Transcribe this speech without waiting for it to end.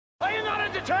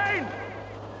entertained?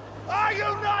 Are you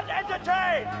not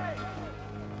entertained?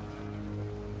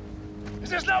 Is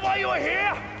this not why you are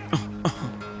here?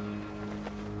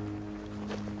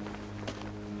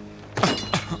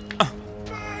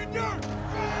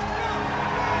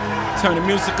 Turn the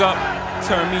music up,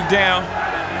 turn me down.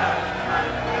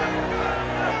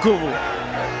 Guru,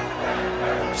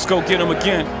 let's go get him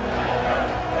again.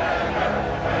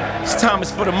 This time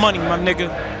is for the money, my nigga.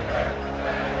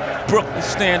 Brooklyn,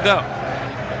 stand up.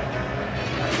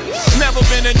 Never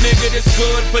been a nigga this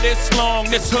good for this long,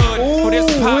 this hood, or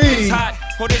this pop is hot,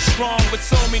 or this strong, with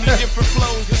so many different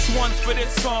flows. This one's for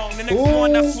this song, the next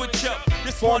one I switch up.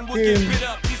 This one will get bit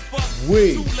up. These fucks too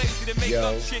lazy to make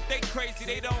up shit. They crazy,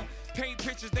 they don't paint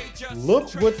pictures, they just look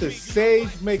what the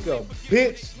Sage make a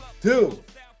bitch do.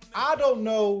 I don't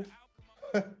know.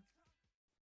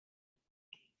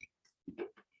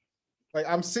 Like,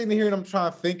 I'm sitting here and I'm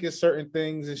trying to think of certain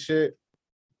things and shit.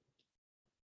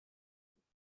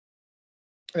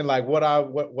 And like what I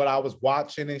was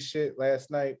watching and shit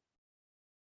last night.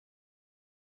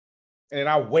 And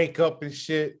I wake up and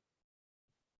shit.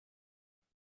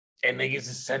 And niggas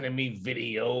is sending me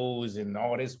videos and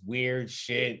all this weird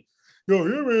shit. Yo,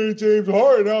 your man James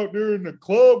Harden out there in the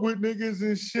club with niggas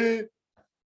and shit.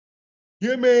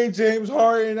 Your man James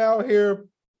Harden out here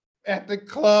at the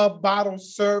club, bottle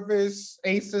service,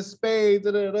 ace of spades,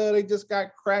 they just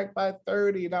got cracked by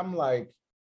 30. And I'm like,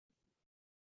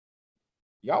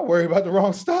 y'all worry about the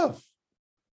wrong stuff.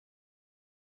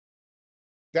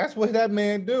 That's what that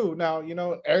man do. Now, you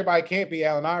know, everybody can't be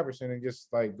Allen Iverson and just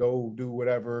like go do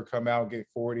whatever, come out, get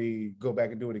 40, go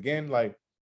back and do it again. Like,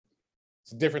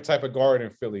 it's a different type of guard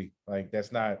in Philly. Like,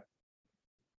 that's not,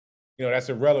 you know, that's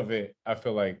irrelevant, I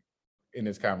feel like, in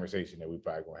this conversation that we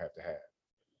probably gonna have to have.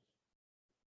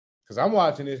 Because I'm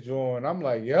watching this joint and I'm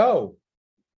like, yo.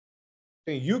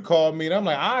 Then you called me and I'm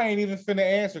like, I ain't even finna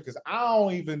answer because I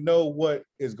don't even know what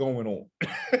is going on.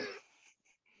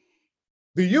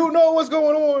 Do you know what's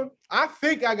going on? I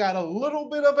think I got a little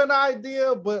bit of an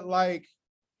idea, but like,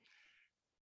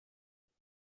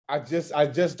 I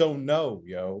just don't know,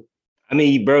 yo. I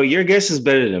mean, bro, your guess is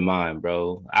better than mine,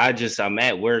 bro. I'm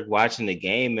at work watching the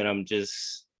game and I'm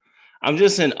just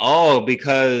in awe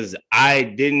because I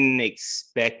didn't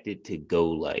expect it to go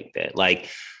like that. Like,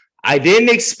 I didn't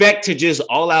expect to just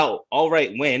all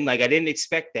right win. Like, I didn't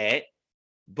expect that,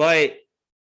 but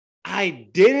I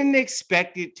didn't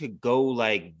expect it to go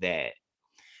like that.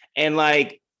 And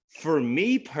like, for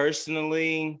me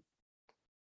personally,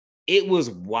 it was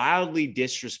wildly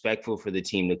disrespectful for the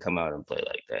team to come out and play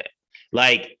like that.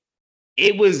 Like,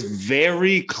 it was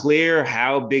very clear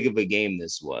how big of a game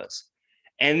this was.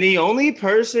 And the only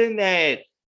person that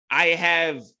I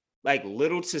have like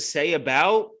little to say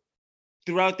about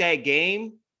throughout that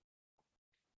game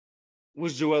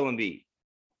was Joel Embiid.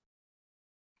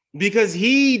 Because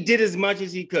he did as much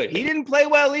as he could. He didn't play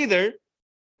well either,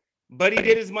 but he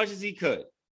did as much as he could.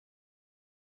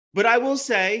 But I will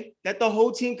say that the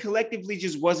whole team collectively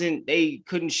just they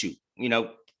couldn't shoot, you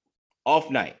know, off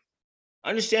night.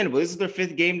 Understandable. This is their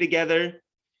 5th game together.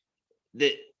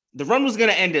 The run was going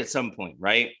to end at some point,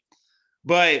 right?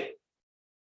 But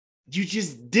you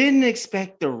just didn't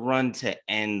expect the run to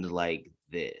end like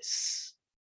this.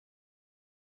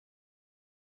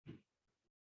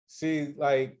 See,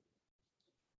 like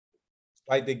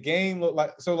the game looked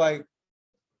like, so like,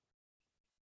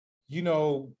 you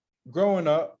know, growing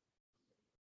up,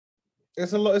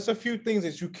 it's a few things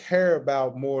that you care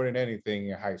about more than anything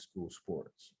in high school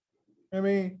sports. I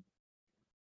mean,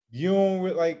 you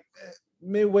don't like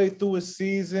midway through a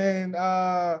season,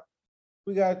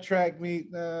 we got track meet,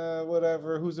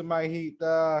 whatever, who's in my heat,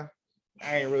 I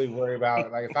ain't really worried about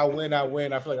it. Like, if I win, I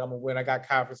win. I feel like I'm gonna win. I got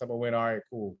confidence I'm gonna win. All right,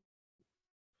 cool.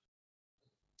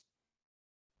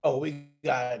 Oh, we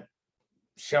got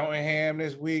Cheltenham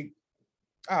this week.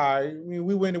 All right, I mean,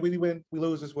 we win, we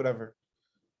lose this, whatever.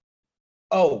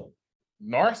 Oh,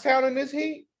 Norristown in this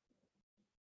heat?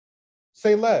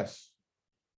 Say less.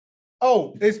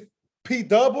 Oh, is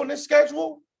P-Dub on this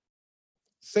schedule?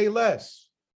 Say less.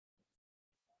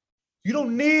 You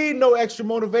don't need no extra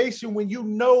motivation when you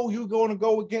know you're going to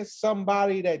go against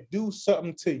somebody that do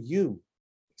something to you,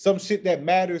 some shit that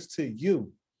matters to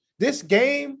you. This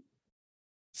game,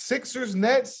 Sixers,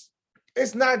 Nets,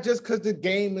 it's not just because the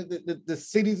game, the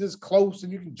cities is close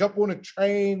and you can jump on a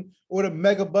train or the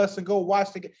mega bus and go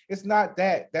watch the game. It's not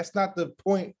that. That's not the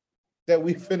point that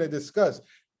we finna discuss.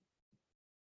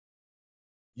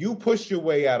 You pushed your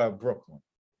way out of Brooklyn.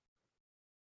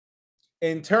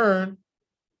 In turn,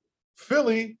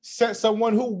 Philly sent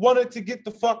someone who wanted to get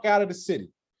the fuck out of the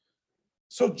city.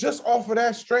 So just off of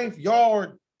that strength, y'all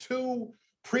are 2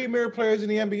 premier players in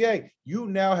the NBA. You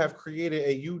now have created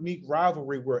a unique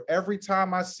rivalry where every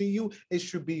time I see you, it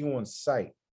should be on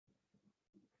site.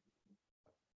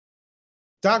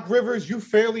 Doc Rivers, you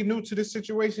fairly new to this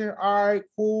situation. All right,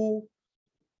 cool.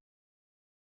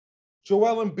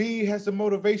 Joel Embiid has the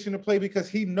motivation to play because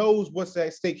he knows what's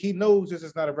at stake. He knows this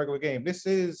is not a regular game. This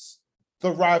is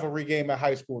the rivalry game at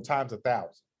high school times 1,000.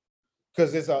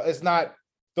 Because it's not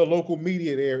the local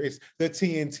media there, it's the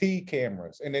TNT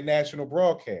cameras and the national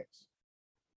broadcast.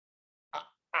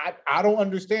 I don't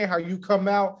understand how you come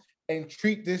out and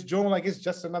treat this joint like it's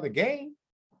just another game.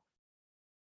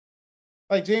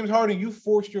 Like James Harden, you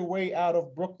forced your way out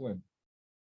of Brooklyn.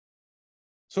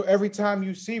 So every time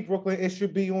you see Brooklyn, it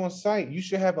should be on site. You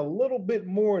should have a little bit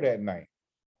more that night.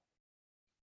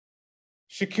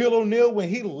 Shaquille O'Neal, when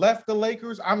he left the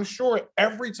Lakers, I'm sure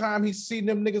every time he's seen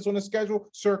them niggas on the schedule,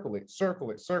 circle it,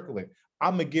 circle it, circle it.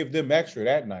 I'm going to give them extra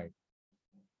that night.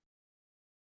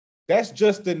 That's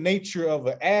just the nature of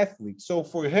an athlete. So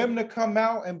for him to come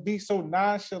out and be so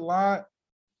nonchalant,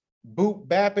 boot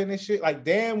bapping and shit, like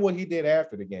damn what he did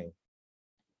after the game.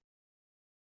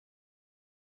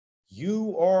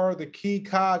 You are the key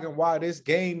cog in why this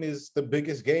game is the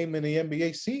biggest game in the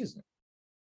NBA season.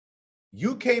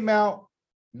 You came out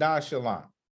nonchalant.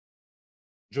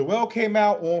 Joel came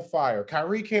out on fire.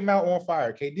 Kyrie came out on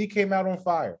fire. KD came out on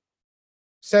fire.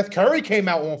 Seth Curry came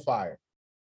out on fire.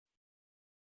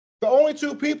 The only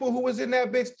two people who was in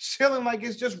that bitch chilling like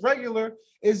it's just regular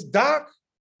is Doc,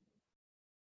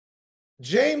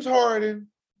 James Harden,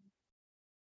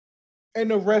 and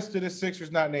the rest of the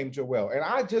Sixers not named Joel. And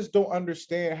I just don't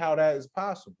understand how that is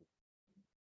possible.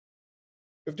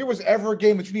 If there was ever a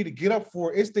game that you need to get up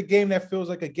for, it's the game that feels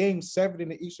like a game 7 in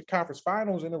the Eastern Conference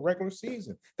Finals in the regular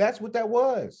season. That's what that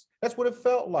was. That's what it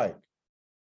felt like.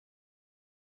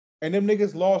 And them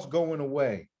niggas lost going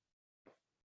away.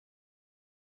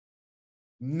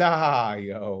 Nah,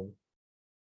 yo.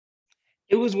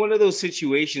 It was one of those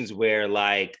situations where,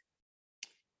 like,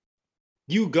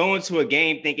 you go into a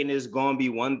game thinking it's going to be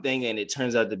one thing and it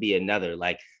turns out to be another.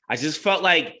 Like, I just felt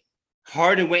like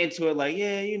Harden went into it like,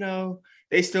 yeah, you know,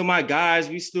 they still my guys.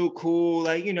 We still cool.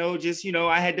 Like, you know, just, you know,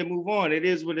 I had to move on. It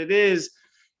is what it is.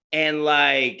 And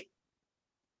like,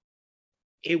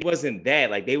 it wasn't that.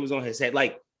 Like, they was on his head.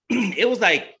 Like, it was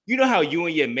like, you know how you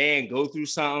and your man go through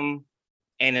something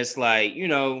and it's like, you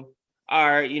know,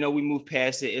 all right, you know, we move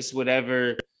past it. It's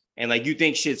whatever. And like, you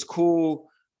think shit's cool.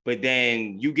 But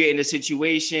then you get in a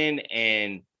situation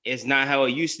and it's not how it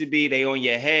used to be. They on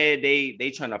your head.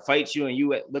 They trying to fight you and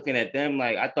you looking at them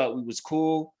like, I thought we was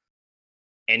cool.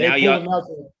 And now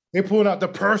they pulling out the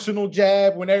personal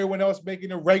jab when everyone else making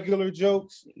the regular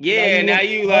jokes. Yeah, now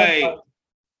you like,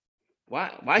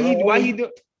 why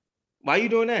you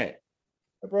doing that?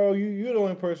 Bro, you're the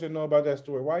only person to know about that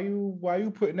story. Why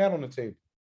you putting that on the table?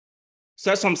 So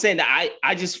that's what I'm saying. That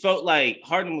I just felt like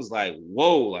Harden was like,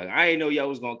 whoa, like I didn't know y'all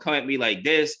was gonna come at me like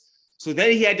this. So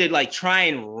then he had to like try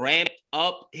and ramp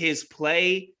up his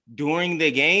play during the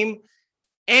game,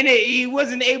 and he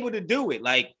wasn't able to do it.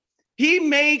 Like he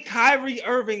made Kyrie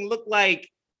Irving look like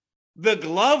the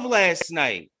glove last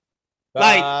night.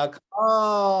 Like,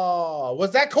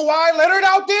 was that Kawhi Leonard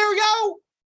out there, yo?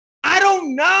 I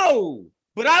don't know,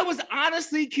 but I was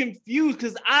honestly confused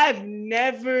because I've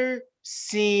never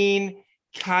seen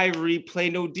Kyrie play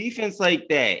no defense like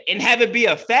that and have it be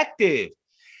effective.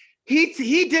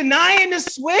 He denying the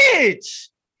switch.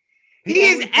 He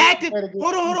is active.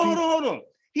 Hold on.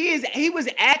 He was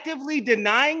actively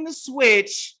denying the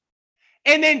switch,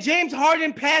 and then James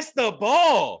Harden passed the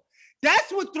ball.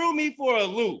 That's what threw me for a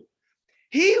loop.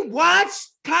 He watched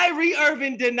Kyrie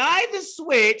Irving deny the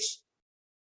switch,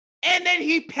 and then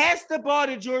he passed the ball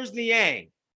to Georges Niang.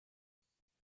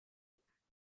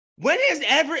 When has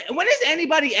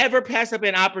anybody ever passed up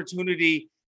an opportunity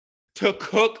to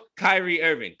cook Kyrie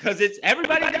Irving? Because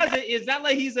everybody does it. It's not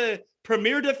like he's a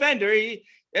premier defender.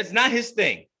 It's not his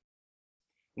thing.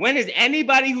 When has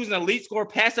anybody who's an elite scorer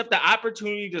passed up the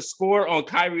opportunity to score on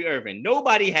Kyrie Irving?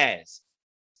 Nobody has.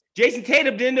 Jason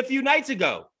Tatum did a few nights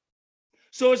ago.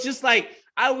 So it's just like,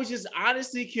 I was just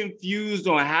honestly confused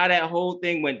on how that whole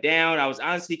thing went down. I was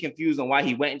honestly confused on why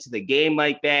he went into the game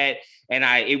like that. And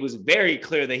it was very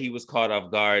clear that he was caught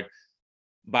off guard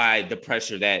by the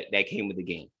pressure that came with the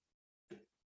game.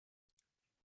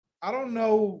 I don't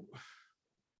know.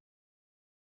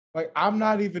 Like, I'm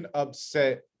not even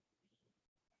upset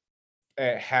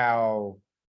at how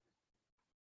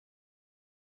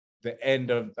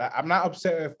I'm not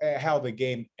upset at how the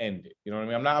game ended. You know what I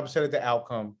mean? I'm not upset at the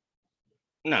outcome.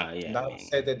 No, yeah. I'm not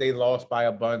upset that they lost by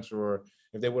a bunch, or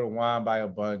if they would have won by a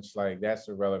bunch, like that's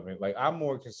irrelevant. Like I'm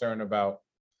more concerned about,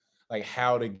 like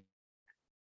how to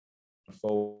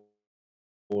fold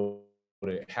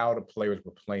how the players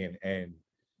were playing. And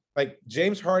like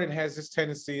James Harden has this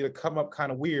tendency to come up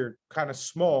kind of weird, kind of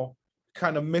small,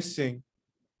 kind of missing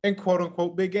in quote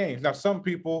unquote big games. Now, some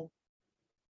people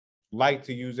like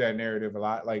to use that narrative a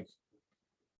lot. Like,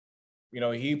 you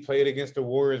know, he played against the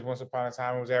Warriors once upon a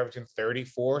time and was averaging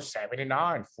 34,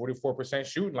 79, 44%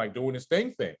 shooting, like doing his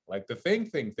thing, like the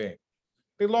thing.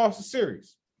 They lost the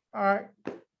series. All right.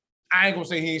 I ain't gonna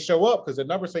say he didn't show up because the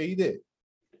numbers say he did.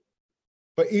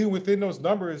 But even within those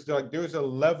numbers, like there's a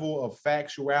level of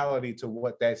factuality to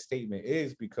what that statement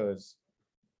is, because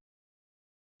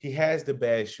he has the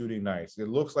bad shooting nights. It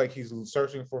looks like he's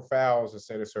searching for fouls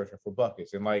instead of searching for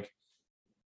buckets. And like,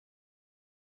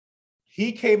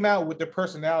 he came out with the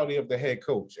personality of the head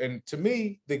coach. And to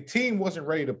me, the team wasn't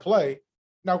ready to play.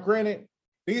 Now, granted,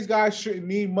 these guys shouldn't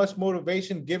need much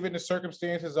motivation given the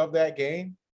circumstances of that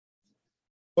game.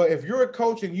 But if you're a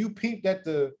coach and you peep that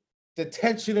the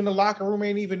tension in the locker room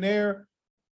ain't even there,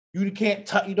 you can't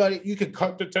touch, you can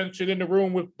cut the tension in the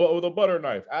room with a butter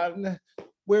knife.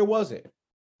 Where was it?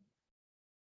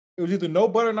 It was either no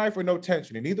butter knife or no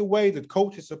tension. And either way, the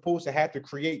coach is supposed to have to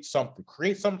create something,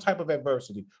 create some type of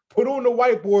adversity. Put on the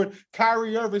whiteboard,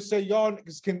 Kyrie Irving said, y'all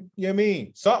niggas can, you know what I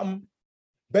mean? Something.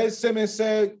 Ben Simmons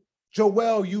said,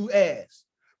 Joel, you ass.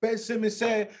 Ben Simmons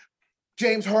said,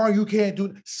 James Harden, you can't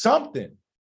do something.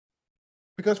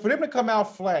 Because for them to come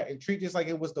out flat and treat this like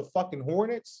it was the fucking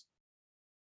Hornets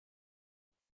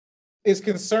is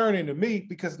concerning to me,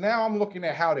 because now I'm looking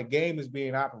at how the game is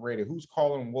being operated, who's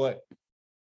calling what,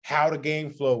 how the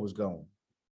game flow was going.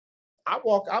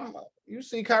 You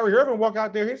see Kyrie Irving walk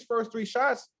out there, his first 3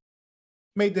 shots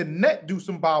made the net do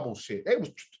some bobble shit.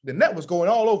 The net was going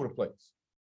all over the place.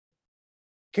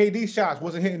 KD shots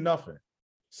wasn't hitting nothing.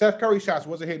 Seth Curry shots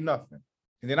wasn't hitting nothing.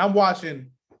 And then I'm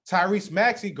watching Tyrese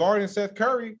Maxey guarding Seth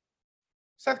Curry.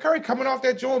 Seth Curry coming off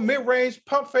that joint mid-range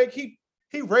pump fake.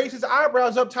 He raised his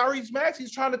eyebrows up. Tyrese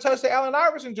Maxey's trying to touch the Allen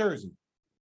Iverson jersey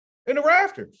in the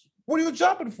rafters. What are you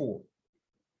jumping for?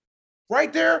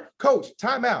 Right there, coach,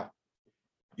 timeout.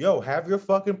 Yo, have your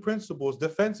fucking principles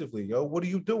defensively. Yo, what are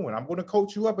you doing? I'm going to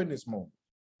coach you up in this moment.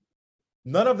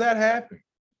 None of that happened.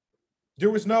 There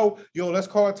was no, let's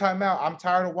call a timeout. I'm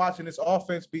tired of watching this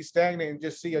offense be stagnant and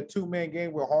just see a 2-man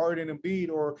game with Harden and Embiid,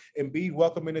 or Embiid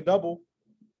welcoming a double.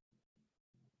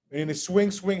 And the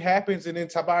swing happens, and then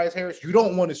Tobias Harris, you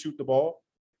don't want to shoot the ball.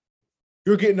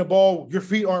 You're getting the ball, your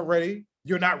feet aren't ready.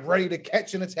 You're not ready to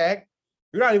catch an attack.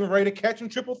 You're not even ready to catch in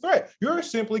triple threat. You're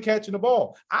simply catching the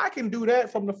ball. I can do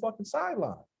that from the fucking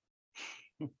sideline.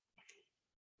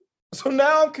 So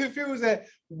now I'm confused at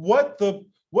what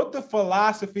the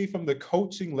philosophy from the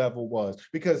coaching level was,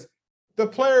 because the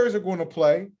players are going to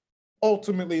play.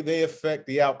 Ultimately, they affect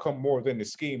the outcome more than the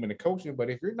scheme and the coaching. But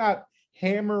if you're not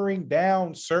hammering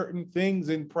down certain things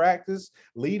in practice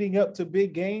leading up to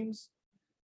big games,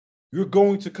 you're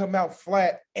going to come out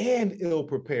flat and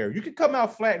ill-prepared. You can come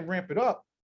out flat and ramp it up,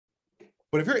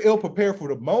 but if you're ill-prepared for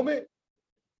the moment,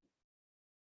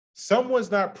 someone's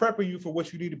not prepping you for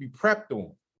what you need to be prepped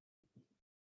on.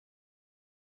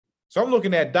 So I'm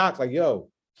looking at Doc like, yo,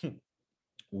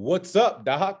 what's up,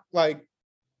 Doc? Like,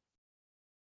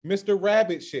 Mr.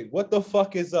 Rabbit shit. What the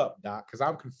fuck is up, Doc? Because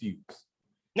I'm confused.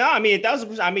 No, I mean,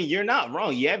 1,000%. I mean, you're not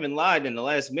wrong. You haven't lied in the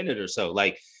last minute or so.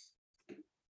 Like,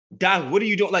 Doc, what are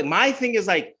you doing? Like, my thing is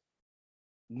like,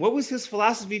 what was his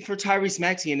philosophy for Tyrese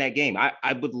Maxey in that game?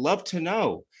 I would love to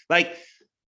know. Like,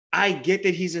 I get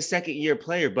that he's a second-year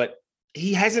player, but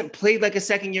he hasn't played like a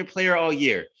second-year player all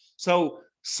year. So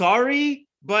sorry,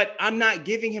 but I'm not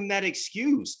giving him that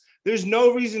excuse. There's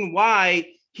no reason why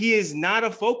he is not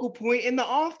a focal point in the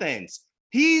offense.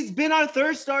 He's been our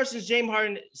third star since James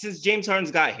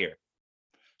Harden's got here.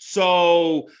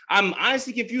 So I'm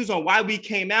honestly confused on why we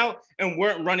came out and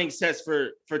weren't running sets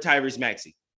for Tyrese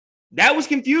Maxey. That was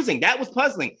confusing. That was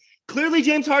puzzling. Clearly,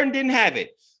 James Harden didn't have it.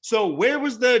 So where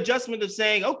was the adjustment of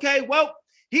saying, okay, well,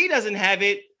 he doesn't have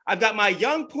it. I've got my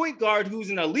young point guard who's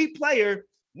an elite player.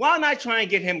 Why not try and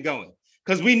get him going?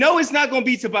 Because we know it's not going to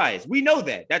be Tobias. We know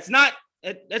that.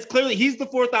 That's clearly, he's the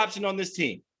fourth option on this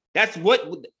team.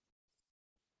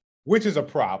 Which is a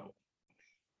problem.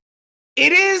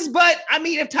 It is, but I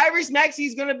mean, if Tyrese Maxey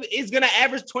is gonna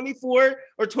average 24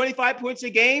 or 25 points a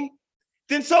game,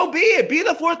 then so be it. Be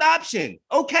the fourth option.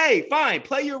 Okay, fine.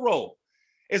 Play your role.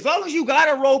 As long as you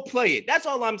got a role, play it. That's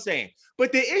all I'm saying.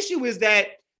 But the issue is that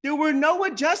there were no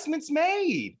adjustments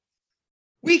made.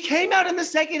 We came out in the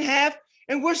second half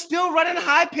and we're still running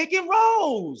high pick and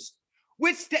rolls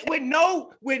with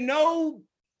no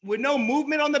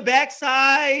movement on the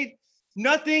backside.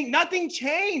 Nothing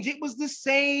changed. It was the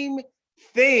same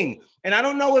thing. And I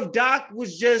don't know if Doc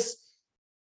was just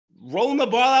rolling the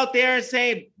ball out there and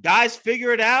saying, guys,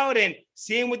 figure it out and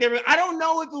seeing what they were. I don't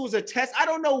know if it was a test. I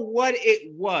don't know what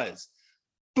it was,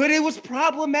 but it was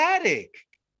problematic.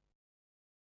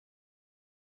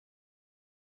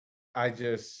 I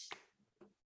just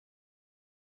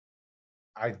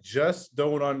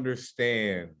don't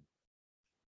understand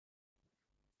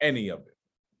any of it.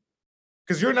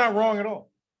 Because you're not wrong at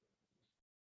all.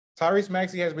 Tyrese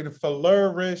Maxey has been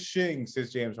flourishing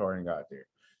since James Harden got there.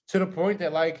 To the point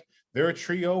that, like, their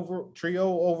trio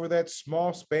over that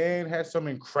small span has some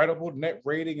incredible net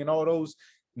rating and all those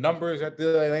numbers that the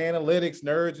analytics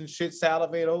nerds and shit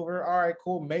salivate over. All right,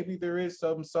 cool. Maybe there is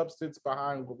some substance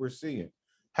behind what we're seeing.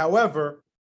 However,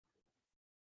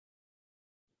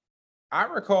 I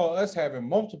recall us having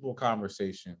multiple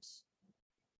conversations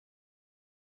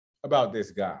about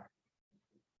this guy.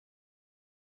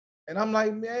 And I'm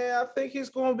like, man, I think he's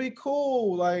going to be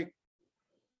cool. Like,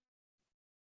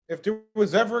 if there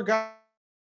was ever a guy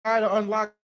to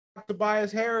unlock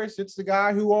Tobias Harris, it's the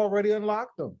guy who already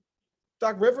unlocked him.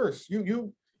 Doc Rivers,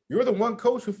 you're the one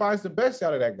coach who finds the best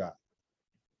out of that guy.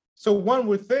 So one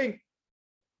would think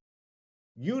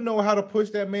you know how to push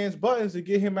that man's buttons to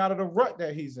get him out of the rut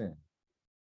that he's in.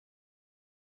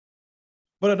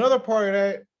 But another part of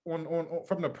that, on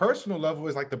from the personal level,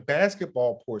 is like the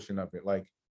basketball portion of it. Like,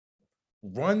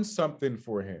 run something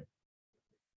for him.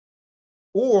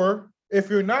 Or if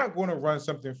you're not going to run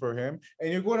something for him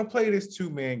and you're going to play this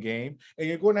two-man game and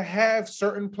you're going to have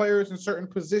certain players in certain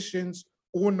positions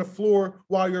on the floor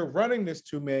while you're running this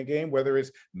two-man game, whether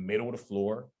it's middle of the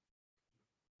floor,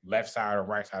 left side or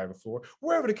right side of the floor,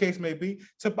 wherever the case may be,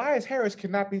 Tobias Harris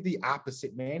cannot be the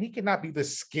opposite man. He cannot be the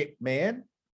skip man.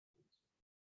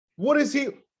 What is he?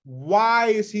 Why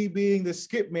is he being the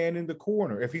skip man in the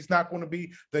corner if he's not going to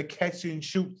be the catch and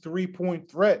shoot 3-point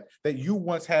threat that you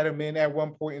once had him in at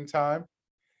one point in time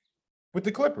with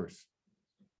the Clippers?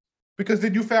 Because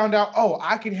then you found out, oh,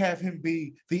 I can have him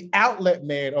be the outlet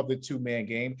man of the two-man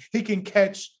game. He can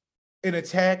catch an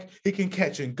attack. He can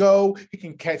catch and go. He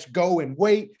can catch, go, and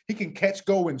wait. He can catch,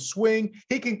 go, and swing.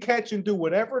 He can catch and do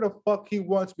whatever the fuck he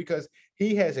wants because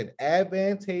he has an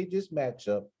advantageous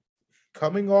matchup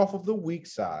coming off of the weak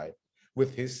side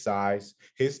with his size,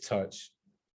 his touch,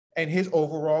 and his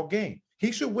overall game.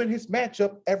 He should win his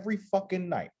matchup every fucking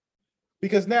night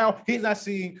because now he's not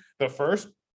seeing the first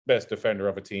best defender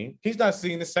of a team. He's not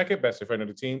seeing the second best defender of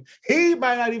the team. He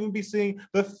might not even be seeing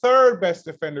the third best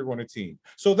defender on the team.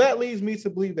 So that leads me to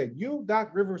believe that you,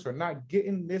 Doc Rivers, are not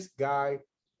getting this guy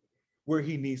where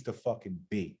he needs to fucking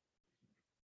be.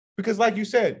 Because like you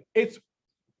said, it's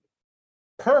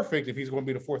perfect if he's going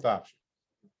to be the fourth option.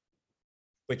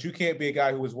 But you can't be a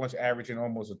guy who was once averaging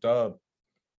almost a dub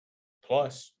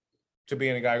plus to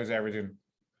being a guy who's averaging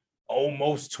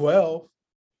almost 12.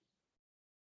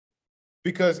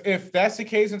 Because if that's the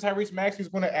case and Tyrese Maxey is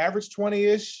going to average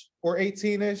 20-ish or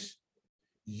 18-ish,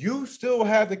 you still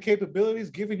have the capabilities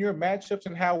given your matchups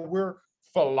and how the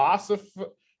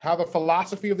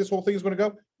philosophy of this whole thing is going to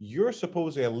go. You're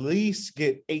supposed to at least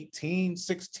get 18,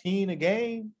 16 a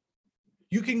game.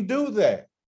 You can do that.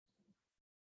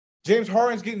 James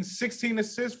Harden's getting 16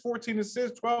 assists, 14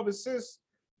 assists, 12 assists.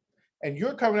 And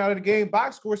you're coming out of the game.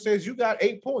 Box score says you got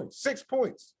 8 points, 6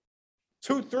 points,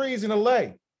 2 threes in a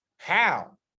lay.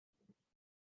 How?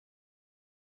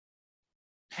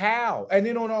 And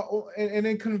then and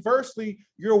then conversely,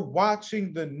 you're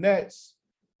watching the Nets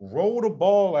roll the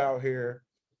ball out here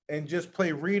and just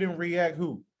play read and react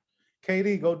hoop.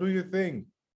 KD, go do your thing.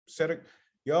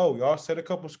 Y'all set a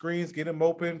couple screens, get them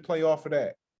open, play off of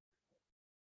that.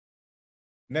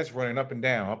 Nets running up and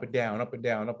down, up and down, up and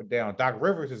down, up and down. Doc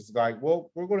Rivers is like, well,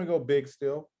 we're going to go big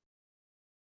still.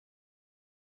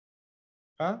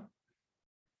 Huh?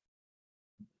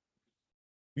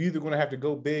 You're either going to have to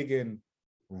go big and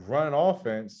run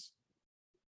offense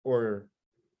or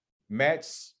match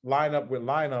lineup with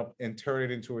lineup and turn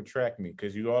it into a track meet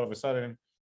because you all of a sudden,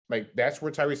 like, that's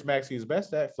where Tyrese Maxey is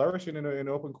best at, flourishing in an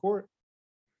open court.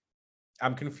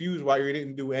 I'm confused why you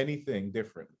didn't do anything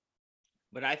different.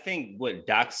 But I think what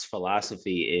Doc's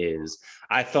philosophy is,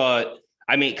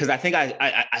 because I think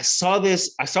I saw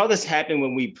this happen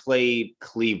when we played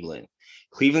Cleveland.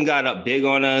 Cleveland got up big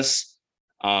on us.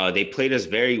 They played us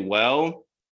very well,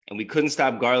 and we couldn't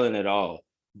stop Garland at all.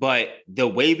 But the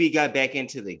way we got back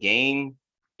into the game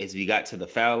is we got to the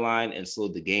foul line and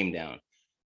slowed the game down.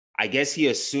 I guess he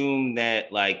assumed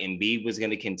that, like, Embiid was going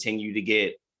to continue to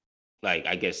get, like,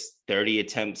 I guess 30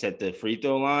 attempts at the free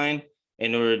throw line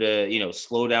in order to,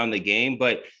 slow down the game.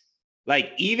 But,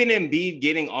 like, even Embiid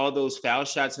getting all those foul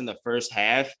shots in the first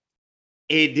half,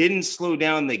 it didn't slow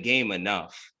down the game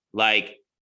enough. Like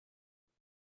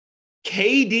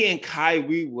KD and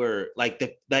Kyrie were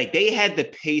they had the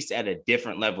pace at a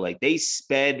different level. Like they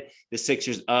sped the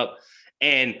Sixers up.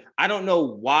 And I don't know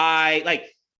why,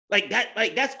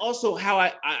 that's also how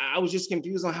I was just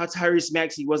confused on how Tyrese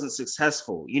Maxey wasn't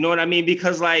successful. You know what I mean?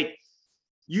 Because like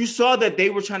you saw that they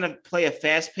were trying to play a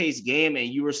fast-paced game and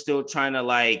you were still trying to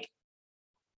like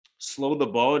slow the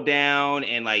ball down,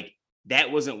 and like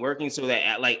that wasn't working. So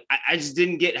that like I just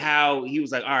didn't get how he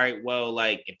was like, all right, well,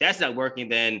 like if that's not working,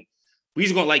 then we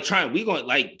just gonna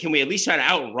can we at least try to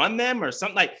outrun them or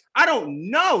something? Like, I don't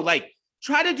know. Like,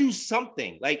 try to do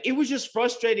something. Like, it was just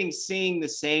frustrating seeing the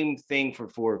same thing for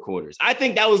 4 quarters. I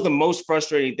think that was the most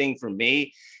frustrating thing for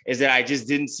me, is that I just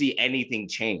didn't see anything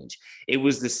change. It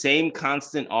was the same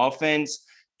constant offense,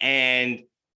 and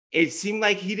it seemed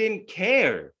like he didn't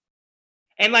care.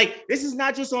 And like, this is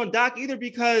not just on Doc either,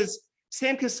 because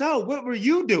Sam Cassell, what were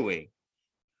you doing?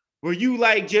 Were you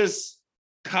like just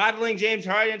coddling James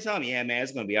Harden and telling him, yeah, man,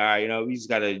 it's going to be all right. You know, we just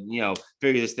got to,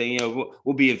 figure this thing,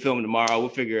 we'll be in film tomorrow. We'll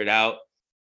figure it out.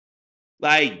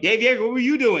 Like, Dave Yeager, what were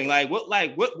you doing?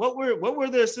 What were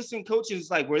the assistant coaches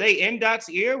like? Were they in Doc's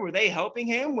ear? Were they helping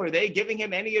him? Were they giving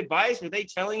him any advice? Were they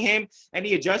telling him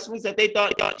any adjustments that they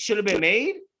thought should have been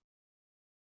made?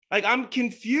 Like, I'm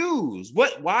confused.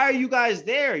 Why are you guys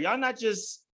there? Y'all not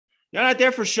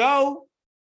there for show?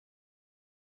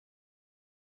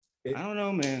 I don't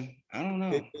know, man. I don't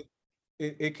know.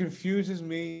 It confuses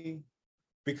me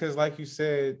because, like you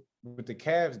said, with the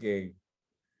Cavs game,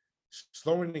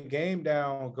 slowing the game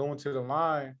down, going to the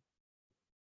line,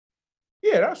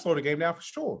 yeah, that'll slow the game down for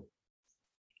sure.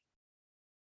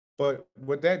 But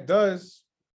what that does,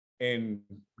 and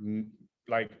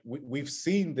like we've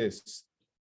seen this.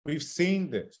 We saw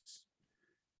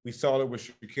it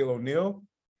with Shaquille O'Neal,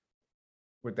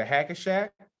 with the Hack-a-Shaq.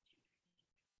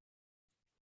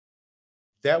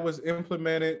 That was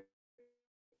implemented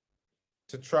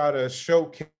to try to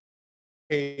showcase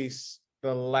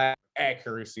the lack of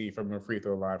accuracy from the free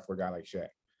throw line for a guy like Shaq.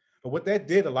 But what that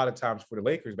did a lot of times for the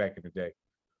Lakers back in the day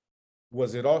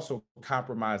was it also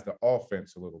compromised the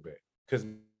offense a little bit, because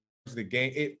the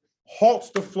game, it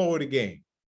halts the flow of the game.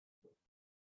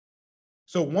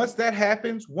 So once that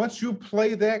happens, once you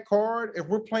play that card, if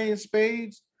we're playing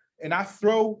spades and I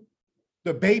throw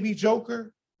the baby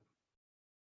joker,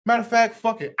 matter of fact,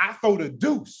 fuck it, I throw the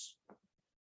deuce.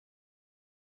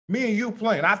 Me and you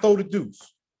playing, I throw the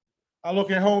deuce. I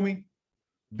look at homie,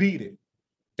 beat it.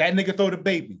 That nigga throw the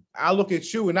baby. I look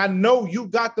at you and I know you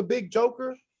got the big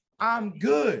joker, I'm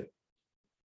good.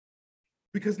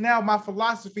 Because now my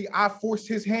philosophy, I forced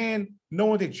his hand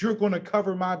knowing that you're going to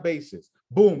cover my bases.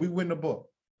 Boom, we win the book.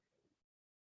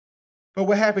 But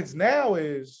what happens now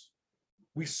is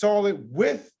we saw it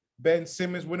with Ben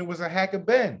Simmons when it was a hack of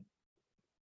Ben.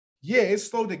 Yeah, it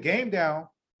slowed the game down,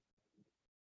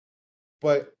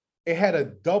 but it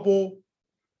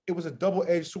was a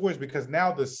double-edged sword, because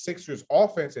now the Sixers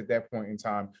offense at that point in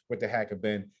time with the hack of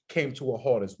Ben came to a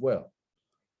halt as well.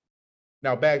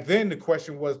 Now, back then, the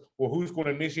question was, well, who's going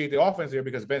to initiate the offense there?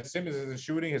 Because Ben Simmons isn't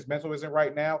shooting. His mental isn't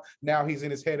right now. Now he's in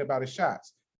his head about his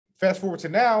shots. Fast forward to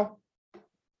now,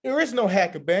 there is no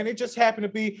hack of Ben. It just happened to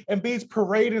be Embiid's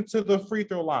parading to the free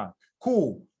throw line.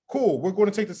 Cool. We're going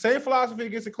to take the same philosophy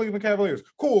against the Cleveland Cavaliers.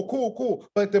 Cool.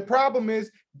 But the problem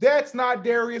is, that's not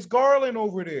Darius Garland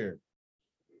over there.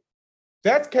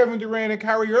 That's Kevin Durant and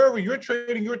Kyrie Irving. You're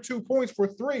trading your 2 points for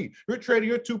 3. You're trading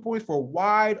your 2 points for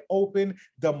wide open,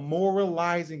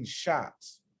 demoralizing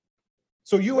shots.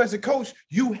 So you as a coach,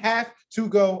 you have to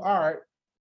go, all right,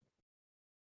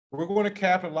 we're going to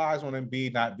capitalize on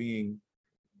Embiid not being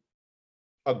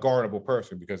a guardable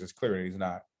person, because it's clear that he's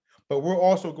not. But we're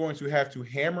also going to have to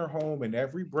hammer home in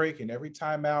every break, in every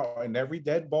timeout, in every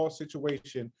dead ball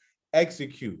situation,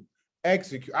 execute. I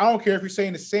don't care if you're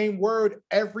saying the same word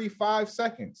every 5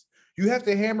 seconds. You have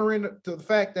to hammer in to the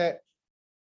fact that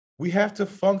we have to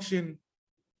function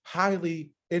highly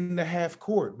in the half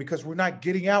court, because we're not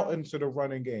getting out into the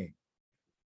running game.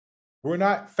 We're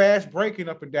not fast breaking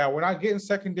up and down. We're not getting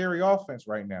secondary offense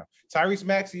right now. Tyrese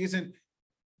Maxey isn't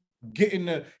getting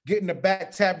the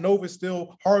back tap. Nova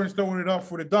still, Harden's throwing it up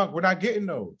for the dunk. We're not getting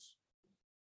those.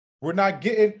 We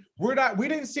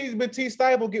didn't see Matisse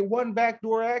Thybulle get one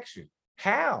backdoor action.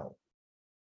 How?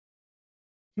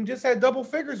 He just had double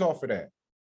figures off of that.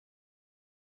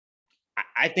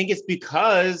 I think it's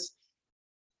because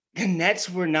the Nets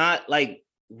were not like,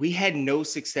 we had no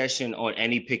succession on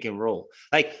any pick and roll.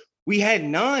 Like, we had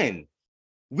none.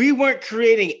 We weren't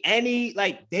creating any,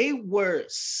 like, they were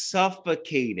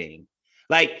suffocating.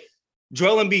 Like,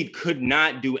 Joel Embiid could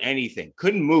not do anything,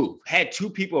 couldn't move, had two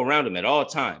people around him at all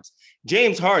times.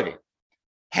 James Harden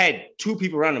had two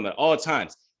people around him at all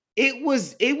times. It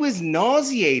was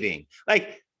nauseating.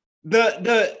 Like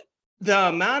the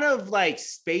amount of like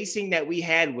spacing that we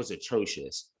had was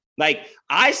atrocious. Like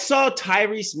I saw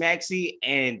Tyrese Maxey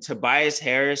and Tobias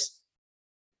Harris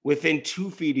within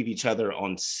 2 feet of each other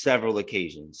on several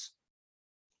occasions.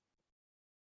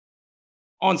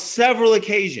 On several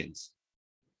occasions.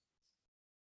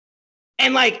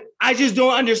 And like, I just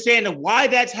don't understand why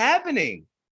that's happening.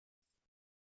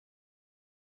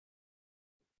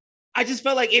 I just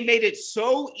felt like it made it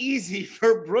so easy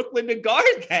for Brooklyn to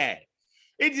guard that.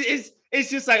 It's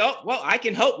just like, oh, well, I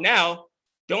can hope now.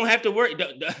 Don't have to worry.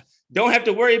 Don't have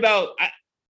to worry about.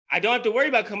 I don't have to worry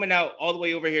about coming out all the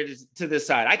way over here to this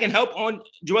side. I can help on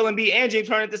Joel Embiid and James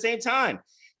Harden at the same time.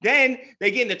 Then they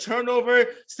get in the turnover.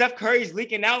 Steph Curry's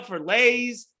leaking out for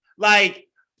lays. Like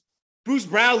Bruce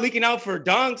Brown leaking out for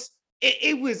dunks.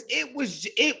 It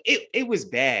was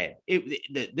bad.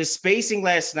 The spacing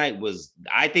last night was.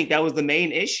 I think that was the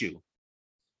main issue.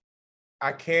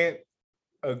 I can't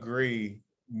agree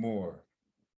more.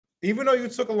 Even though you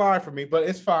took a line from me, but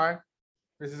it's fine.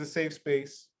 This is a safe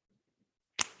space.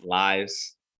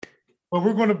 Lies. But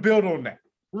we're going to build on that.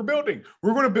 We're going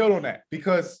to build on that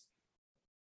because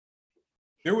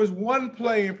there was one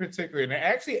play in particular, and it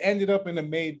actually ended up in the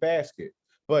made basket,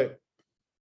 but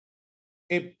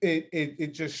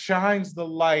it just shines the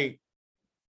light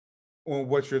on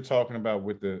what you're talking about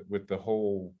with the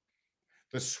whole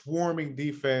the swarming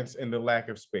defense and the lack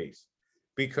of space.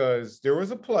 Because there was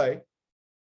a play.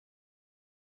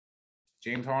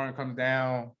 James Harden comes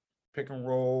down, pick and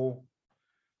roll.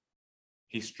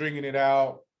 He's stringing it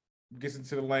out, gets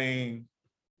into the lane,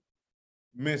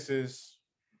 misses.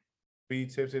 B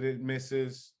tips it,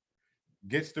 misses,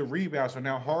 gets the rebound. So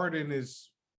now Harden is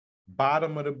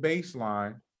bottom of the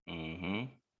baseline. Mm-hmm.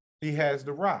 He has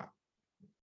the rock.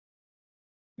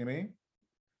 You know what I mean?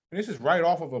 And this is right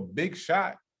off of a big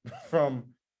shot from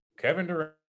Kevin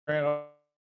Durant,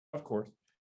 of course.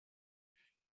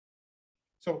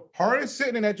 So Harden's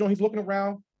sitting in that joint. He's looking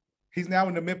around. He's now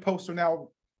in the mid post. So now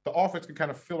the offense can kind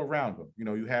of fill around him. You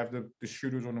know, you have the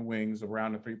shooters on the wings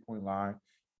around the 3-point line.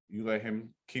 You let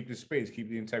him keep the space, keep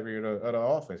the integrity of the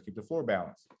offense, keep the floor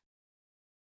balance.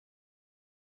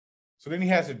 So then he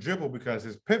has to dribble because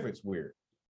his pivot's weird.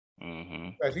 Mm-hmm.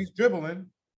 As he's dribbling,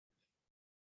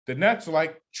 the Nets are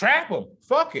like, trap him.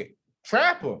 Fuck it.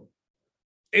 Trap him.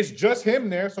 It's just him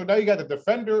there. So now you got the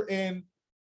defender in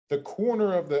the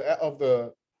corner of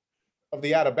the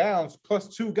out of bounds plus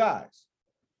two guys.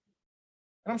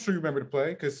 And I'm sure you remember the play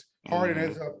because Harden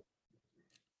ends up.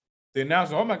 The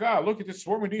announcer, oh my God, look at this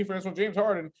swarming defense on James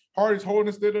Harden. Harden's holding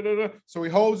this, da, da, da, da. So he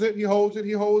holds it.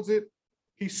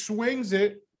 He swings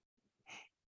it.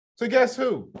 So guess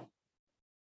who?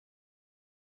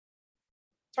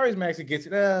 Tyrese Maxey gets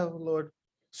it. Oh, Lord.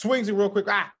 Swings it real quick.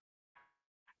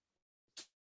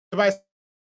 Tobias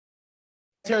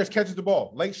Harris catches the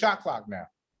ball. Late shot clock now,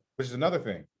 which is another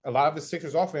thing. A lot of the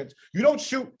Sixers offense, you don't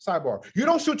shoot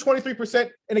 23%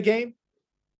 in a game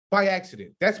by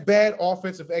accident. That's bad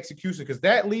offensive execution because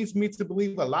that leads me to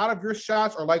believe a lot of your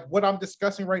shots are like what I'm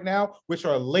discussing right now, which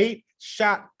are late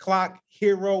shot clock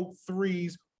hero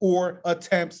threes or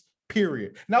attempts,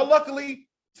 period. Now, luckily,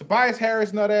 Tobias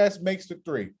Harris nut ass makes the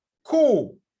three.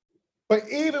 Cool. But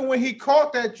even when he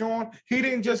caught that, John, he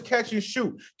didn't just catch and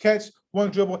shoot. Catch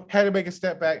one dribble, had to make a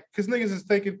step back because niggas is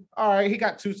thinking, all right, he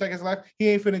got 2 seconds left. He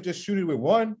ain't finna just shoot it with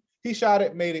one. He shot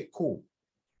it, made it cool.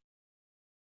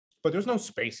 But there's no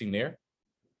spacing there.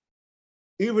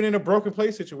 Even in a broken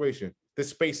play situation, the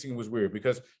spacing was weird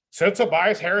because to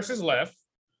Tobias Harris's left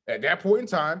at that point in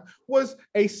time was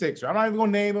a Sixer. I'm not even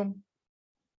going to name him.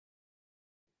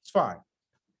 It's fine.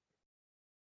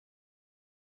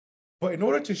 But in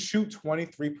order to shoot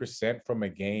 23% from a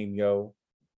game, yo,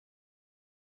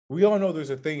 we all know there's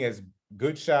a thing as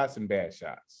good shots and bad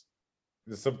shots.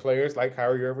 There's some players like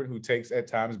Kyrie Irving who takes at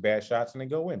times bad shots and they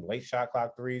go in late shot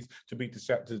clock threes to beat the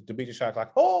shot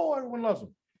clock. Oh, everyone loves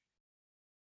them.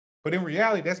 But in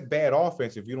reality, that's bad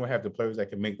offense if you don't have the players that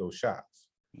can make those shots.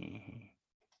 Mm-hmm.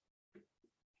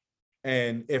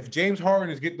 And if James Harden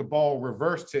is getting the ball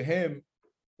reversed to him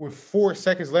with 4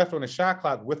 seconds left on the shot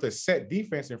clock with a set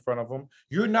defense in front of him,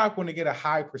 you're not going to get a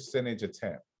high percentage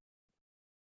attempt.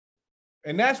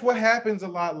 And that's what happens a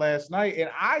lot last night. And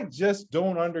I just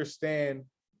don't understand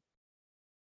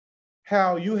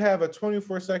how you have a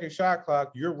 24-second shot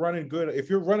clock. You're running good.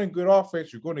 If you're running good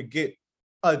offense, you're going to get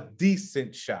a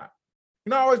decent shot.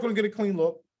 You're not always going to get a clean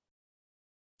look.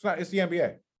 It's the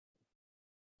NBA.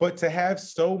 But to have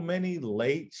so many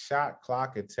late shot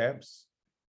clock attempts,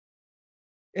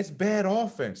 it's bad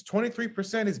offense.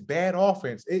 23% is bad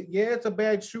offense. It's a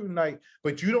bad shooting night,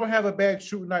 but you don't have a bad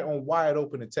shooting night on wide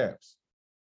open attempts.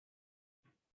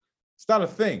 It's not a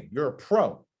thing. You're a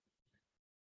pro.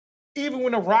 Even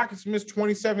when the Rockets miss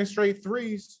 27 straight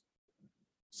threes,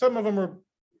 some of them are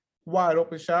wide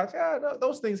open shots. Yeah,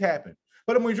 those things happen.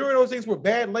 But the majority of those things were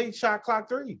bad late shot clock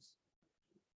threes.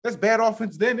 That's bad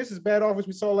offense then. This is bad offense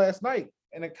we saw last night.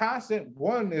 And the constant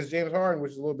one is James Harden,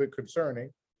 which is a little bit concerning.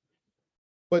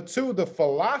 But two, the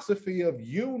philosophy of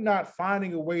you not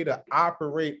finding a way to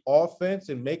operate offense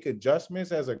and make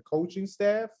adjustments as a coaching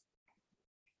staff,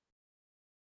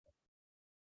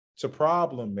 it's a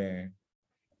problem, man.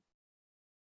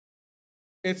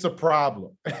 It's a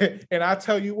problem. And I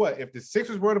tell you what, if the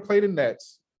Sixers were to play the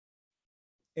Nets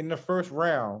in the first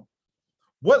round,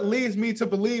 what leads me to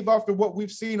believe after what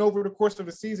we've seen over the course of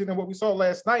the season and what we saw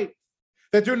last night,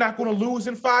 that they're not going to lose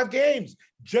in 5 games.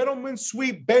 Gentlemen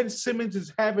sweep. Ben Simmons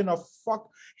is having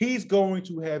he's going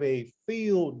to have a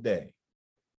field day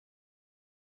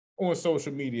on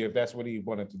social media if that's what he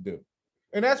wanted to do.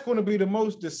 And that's going to be the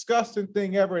most disgusting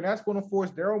thing ever. And that's going to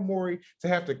force Daryl Morey to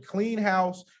have to clean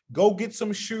house, go get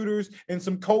some shooters and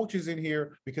some coaches in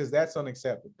here because that's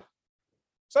unacceptable.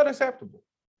 It's unacceptable.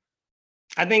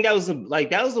 I think that was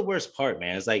the worst part,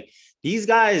 man. It's like these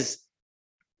guys,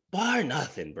 bar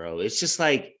nothing, bro. It's just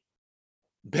like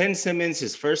Ben Simmons,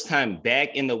 his first time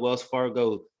back in the Wells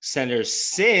Fargo Center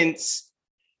since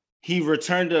he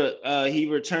returned to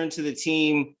the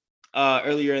team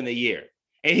earlier in the year.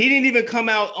 And he didn't even come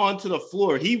out onto the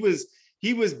floor. He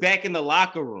was back in the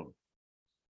locker room.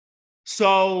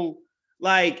 So,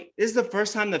 like, this is the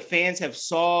first time the fans have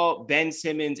saw Ben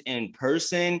Simmons in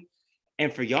person.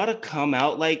 And for y'all to come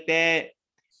out like that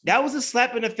was a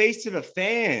slap in the face to the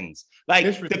fans. Like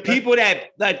the people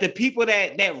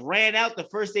that ran out the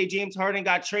first day James Harden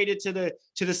got traded to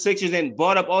the Sixers and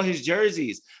bought up all his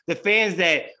jerseys. The fans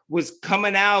that was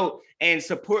coming out and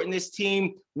supporting this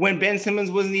team when Ben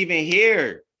Simmons wasn't even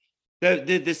here.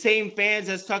 The same fans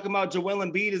that's talking about Joel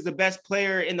Embiid is the best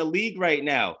player in the league right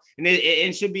now. And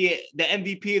it should be the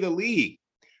MVP of the league.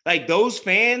 Like those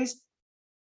fans,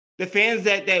 the fans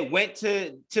that went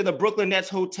to the Brooklyn Nets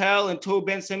hotel and told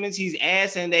Ben Simmons he's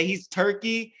ass and that he's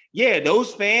turkey. Yeah,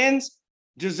 those fans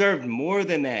deserved more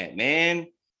than that, man.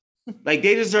 Like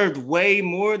they deserved way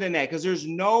more than that because there's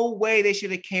no way they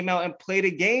should have came out and played a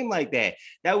game like that.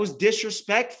 That was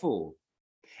disrespectful.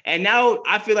 And now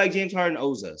I feel like James Harden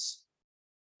owes us.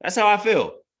 That's how I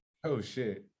feel. Oh,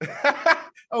 shit.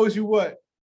 Owes you what?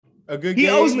 A good game?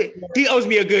 He owes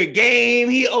me a good game.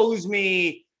 He owes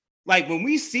me, like, when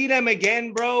we see them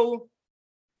again, bro,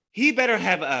 he better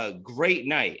have a great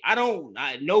night.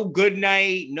 No good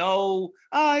night. No,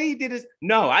 he did this.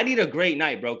 No, I need a great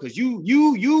night, bro. Because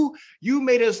you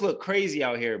made us look crazy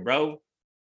out here, bro.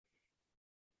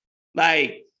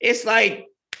 Like, it's like,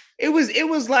 it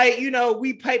was like, you know,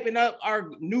 we piping up our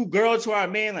new girl to our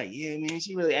man, like, yeah, man,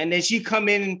 she really, and then she come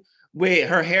in with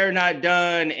her hair not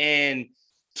done and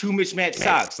 2 mismatched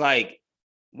socks. Like,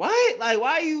 what? Like,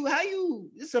 how you,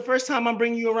 this is the first time I'm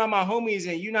bringing you around my homies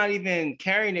and you're not even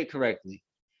carrying it correctly.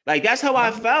 Like, that's how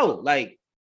I felt. Like,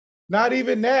 not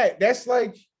even that. That's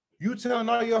like you telling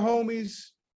all your homies,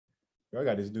 yo, I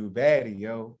got this dude baddie,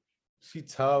 yo. She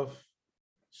tough.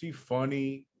 She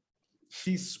funny.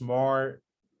 She's smart.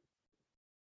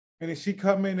 And then she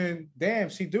come in and damn,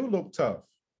 she do look tough.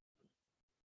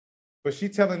 But she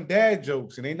telling dad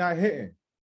jokes and they not hitting.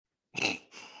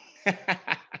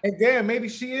 And damn, maybe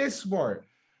she is smart.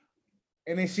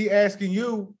 And then she asking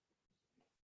you,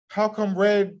 how come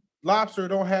Red Lobster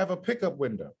don't have a pickup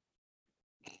window?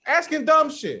 Asking dumb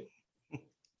shit.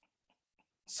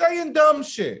 Saying dumb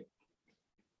shit.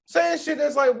 Saying shit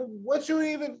that's like, what you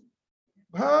even,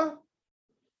 huh?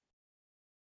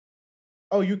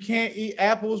 Oh, you can't eat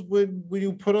apples when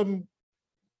you put them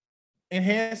in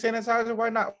hand sanitizer? Why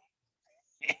not?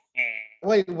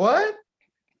 Wait, what?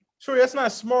 Sure, that's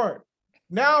not smart.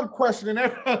 Now I'm questioning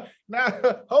now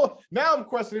I'm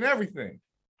questioning everything.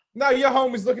 Now your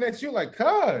homie's looking at you like,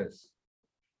 cuz.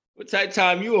 What type of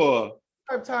time you on? What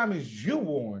type of time is you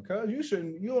on, cuz?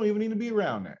 You don't even need to be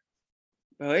around that.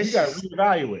 No, you gotta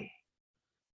reevaluate.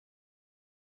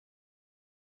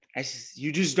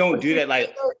 You just don't do that.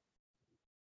 Like,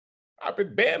 I've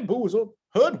been bamboozled,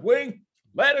 hoodwinked,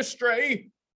 led astray.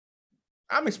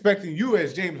 I'm expecting you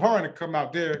as James Harden to come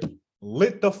out there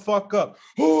lit the fuck up.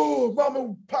 Oh,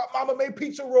 mama made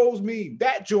pizza rolls me.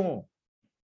 That joint.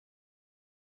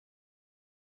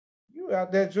 You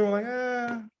out there joint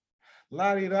like,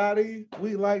 lottie-dottie,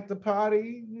 we like the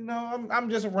party. You know, I'm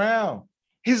just around.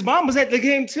 his mom was at the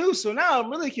game too. So now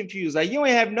I'm really confused. Like, you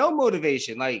ain't have no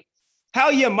motivation. Like, how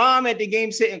your mom at the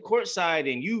game sitting courtside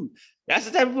and that's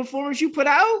the type of performance you put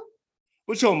out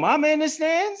with your mama in the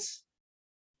stands?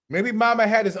 Maybe mama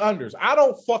had his unders. I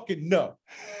don't fucking know.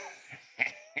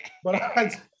 But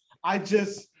I'm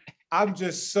just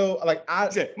so like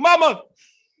mama.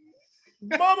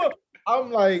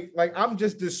 I'm like I'm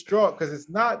just distraught because it's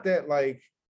not that like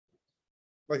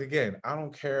again, I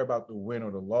don't care about the win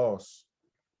or the loss.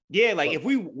 Yeah, like if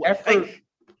we the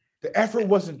effort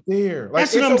wasn't there. Like,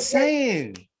 that's what I'm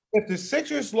saying. If the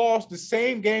Sixers lost the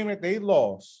same game that they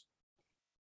lost,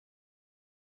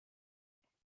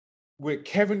 with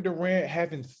Kevin Durant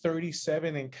having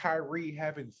 37 and Kyrie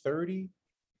having 30,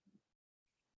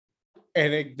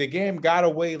 and the game got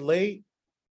away late,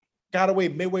 got away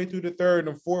midway through the third,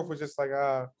 and the fourth was just like,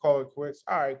 call it quits.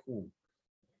 All right, cool.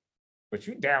 But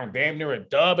you down damn near a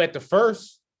dub at the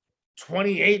first,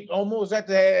 28 almost at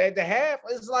the half.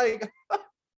 It's like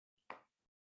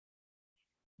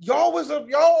y'all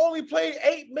only played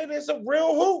 8 minutes of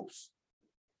real hoops.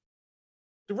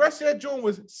 The rest of that joint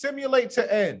was simulate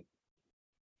to end.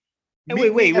 And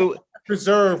wait.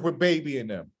 Preserve with baby in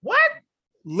them. What?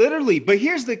 Literally, but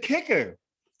here's the kicker.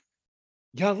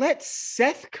 Y'all let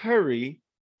Seth Curry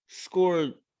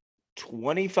score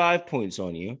 25 points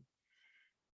on you,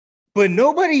 but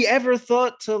nobody ever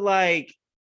thought to let's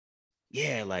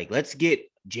get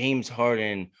James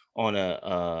Harden on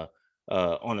a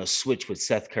switch with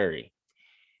Seth Curry.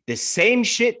 The same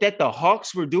shit that the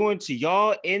Hawks were doing to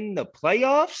y'all in the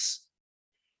playoffs,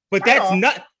 but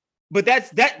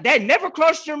that never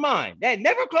crossed your mind. That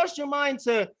never crossed your mind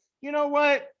to, you know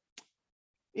what?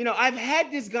 You know, I've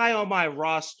had this guy on my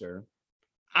roster.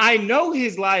 I know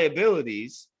his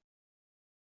liabilities.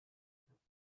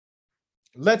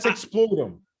 Let's exploit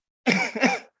him.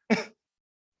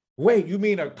 Wait, you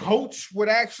mean a coach would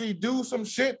actually do some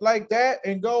shit like that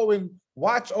and go and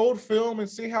watch old film and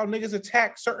see how niggas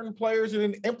attack certain players and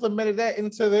then implemented that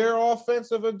into their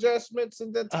offensive adjustments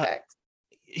and attacks?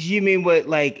 You mean what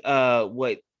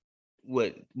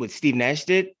Steve Nash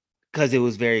did? Because it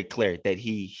was very clear that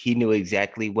he knew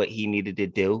exactly what he needed to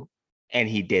do, and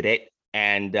he did it.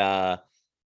 And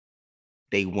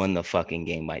they won the fucking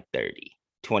game by 30,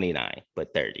 29,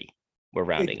 but 30. We're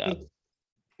rounding up.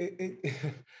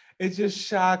 It just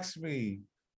shocks me.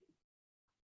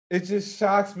 It just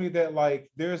shocks me that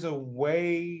like there's a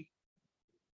way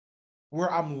where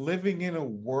I'm living in a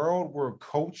world where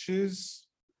coaches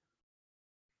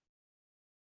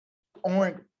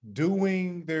aren't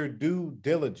doing their due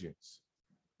diligence.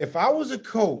 If I was a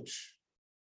coach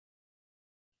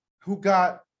who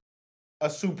got a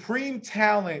supreme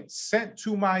talent sent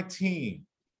to my team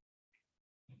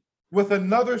with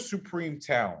another supreme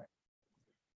talent,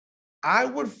 I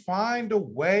would find a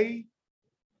way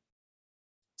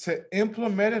to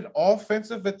implement an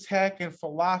offensive attack and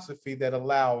philosophy that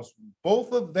allows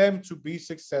both of them to be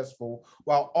successful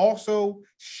while also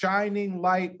shining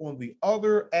light on the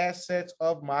other assets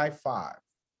of my five.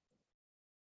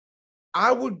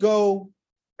 I would go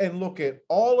and look at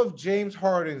all of James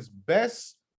Harden's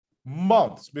best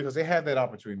months, because they had that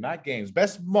opportunity, not games,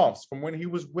 best months from when he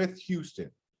was with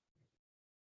Houston.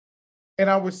 And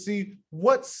I would see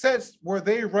what sets were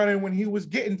they running when he was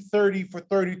getting 30 for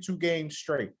 32 games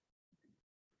straight.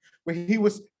 When he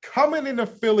was coming into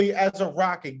Philly as a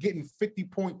Rocket, getting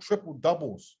 50-point triple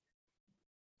doubles.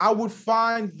 I would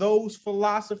find those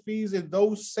philosophies and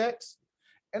those sets,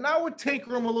 and I would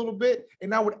tinker them a little bit,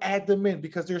 and I would add them in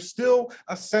because there's still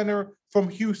a center from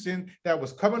Houston that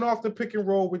was coming off the pick and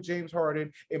roll with James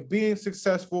Harden and being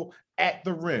successful at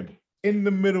the rim, in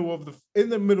the middle of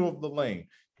the lane.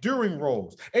 During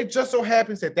rolls. It just so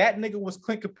happens that nigga was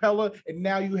Clint Capella, and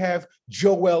now you have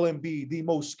Joel Embiid, the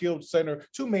most skilled center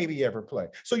to maybe ever play.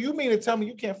 So you mean to tell me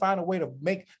you can't find a way to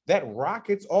make that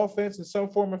Rockets offense in some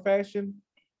form or fashion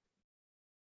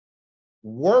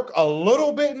work a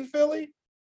little bit in Philly?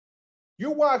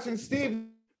 You're watching Steve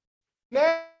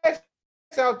Nash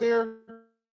out there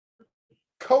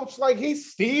coach like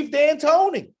he's Steve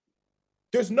D'Antoni.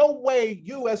 There's no way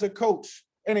you as a coach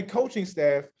and a coaching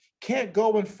staff can't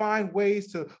go and find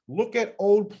ways to look at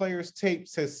old players'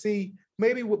 tapes to see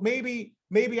maybe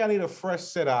I need a fresh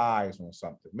set of eyes on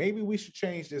something. Maybe we should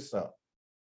change this up.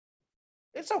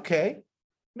 It's okay.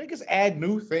 Niggas add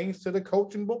new things to the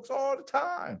coaching books all the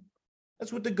time.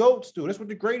 That's what the GOATs do. That's what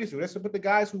the greatest do. That's what the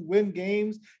guys who win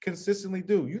games consistently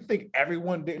do. You think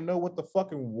everyone didn't know what the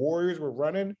fucking Warriors were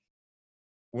running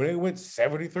when they went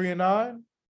 73-9?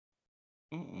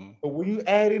 But when you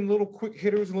add in little quick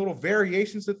hitters and little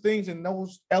variations of things and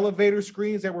those elevator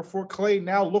screens that were for Clay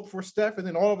now look for Steph, and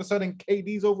then all of a sudden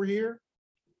KD's over here,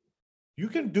 You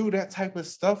can do that type of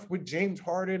stuff with James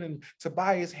Harden and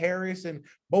Tobias Harris and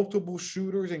multiple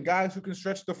shooters and guys who can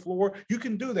stretch the floor. You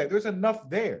can do that. There's enough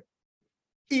there.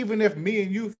 Even if me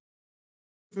and you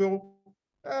feel,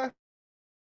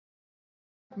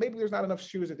 maybe there's not enough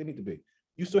shooters that they need to be.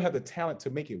 You still have the talent to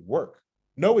make it work.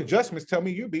 No adjustments tell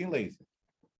me you're being lazy.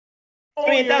 I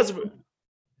mean,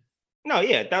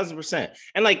 1,000%.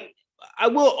 And like, I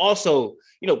will also,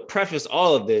 preface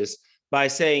all of this by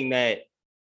saying that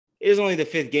it is only the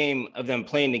 5th game of them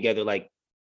playing together. Like,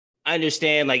 I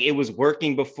understand, like, it was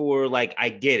working before. Like, I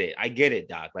get it,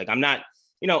 Doc. Like, I'm not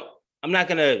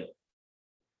gonna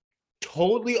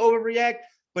totally overreact,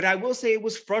 but I will say it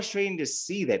was frustrating to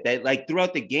see that like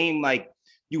throughout the game, like,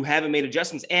 you haven't made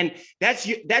adjustments. And that's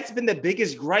been the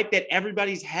biggest gripe that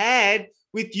everybody's had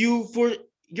with you for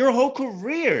your whole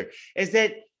career, is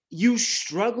that you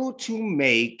struggle to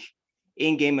make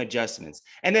in-game adjustments.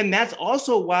 And then that's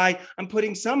also why I'm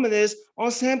putting some of this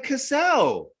on Sam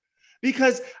Cassell,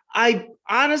 because I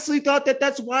honestly thought that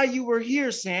that's why you were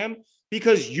here, Sam,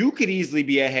 because you could easily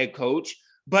be a head coach,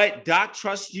 but Doc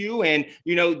trusts you and,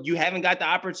 you haven't got the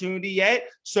opportunity yet.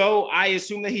 So I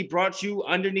assume that he brought you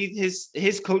underneath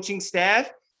his coaching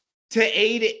staff to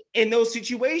aid in those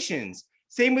situations.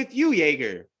 Same with you,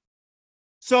 Jaeger.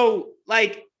 So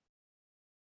like,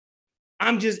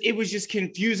 it was just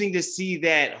confusing to see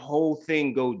that whole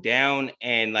thing go down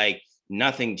and like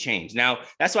nothing changed. Now,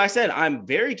 that's why I said I'm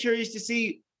very curious to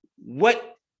see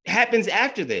what happens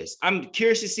after this. I'm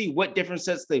curious to see what different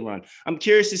sets they run. I'm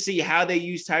curious to see how they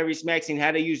use Tyrese Maxey and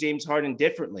how they use James Harden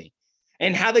differently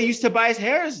and how they use Tobias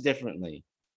Harris differently.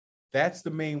 That's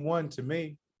the main one to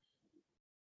me.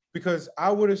 Because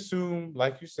I would assume,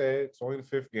 like you said, it's only the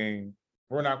 5th game.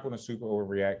 We're not going to super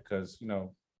overreact because,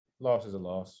 loss is a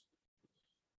loss.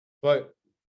 But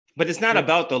it's not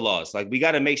about the loss. Like, we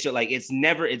got to make sure, like, it's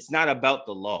not about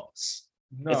the loss.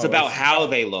 No, it's about how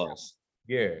they lost.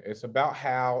 Yeah, it's about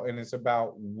how, and it's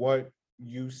about what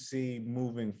you see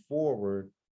moving forward.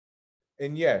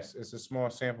 And yes, it's a small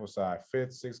sample size,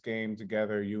 5th, 6th game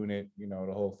together unit, the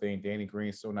whole thing. Danny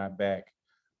Green's still not back.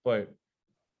 But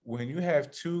when you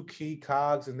have 2 key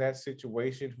cogs in that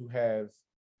situation who have,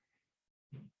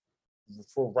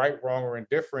 for right, wrong, or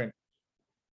indifferent,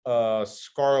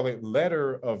 scarlet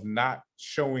letter of not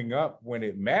showing up when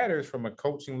it matters from a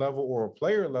coaching level or a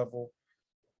player level,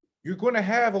 you're going to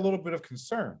have a little bit of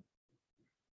concern.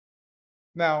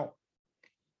 Now,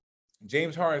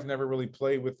 James Harden's never really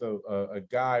played with a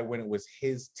guy when it was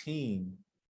his team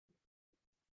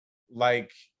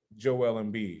like Joel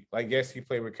Embiid. Like, yes, he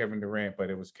played with Kevin Durant, but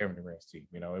it was Kevin Durant's team,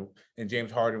 and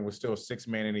James Harden was still 6th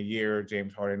man in a year.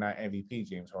 James Harden, not MVP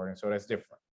James Harden, so that's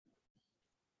different.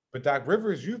 But Doc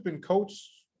Rivers, you've been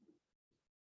coached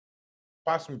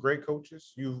by some great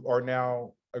coaches. You are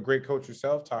now a great coach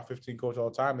yourself, top 15 coach all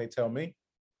the time, they tell me.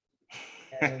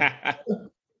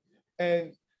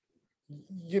 And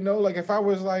like, if I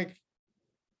was like,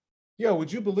 yo,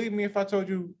 would you believe me if I told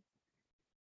you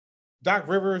Doc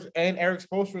Rivers and Eric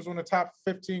Spoelstra was on the top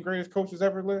 15 greatest coaches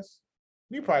ever list?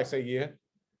 You'd probably say yeah.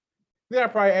 Then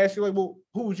I'd probably ask you, like, well,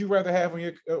 who would you rather have on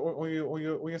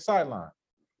your sideline?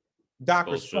 Doc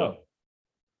or Spo?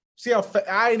 See how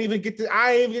I didn't even get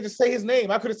to say his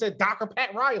name. I could have said Doc or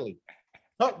Pat Riley.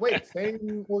 Oh, wait,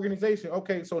 same organization.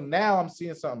 Okay, so now I'm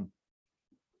seeing something.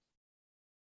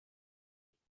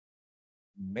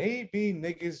 Maybe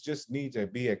niggas just need to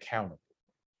be accountable.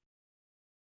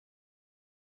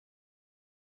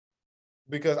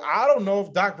 Because I don't know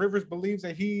if Doc Rivers believes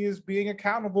that he is being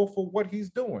accountable for what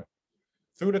he's doing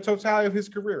through the totality of his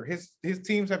career. His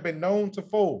teams have been known to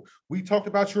fold. We talked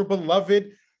about your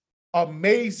beloved,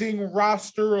 amazing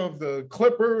roster of the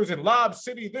Clippers and Lob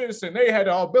City this, and they had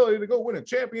the ability to go win a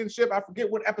championship. I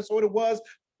forget what episode it was,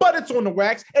 but it's on the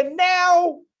wax. And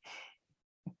now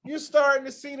you're starting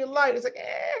to see the light. It's like,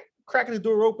 cracking the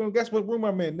door open. Guess what room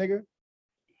I'm in, nigga?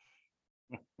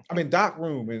 I'm in Doc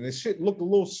room, and this shit looked a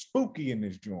little spooky in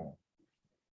this joint.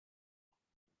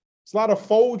 It's a lot of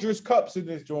Folgers cups in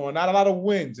this joint, not a lot of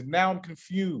wins, and now I'm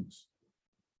confused.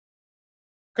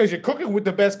 Because you're cooking with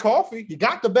the best coffee. You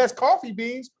got the best coffee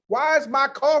beans. Why is my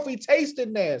coffee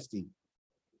tasting nasty?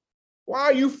 Why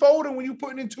are you folding when you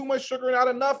putting in too much sugar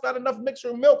and not enough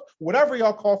mixture of milk? Whatever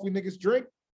y'all coffee niggas drink.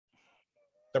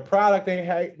 The product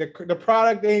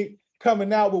ain't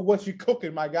coming out with what you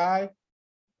cooking, my guy.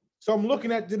 So I'm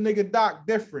looking at the nigga Doc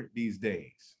different these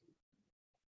days.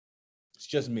 It's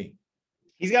just me.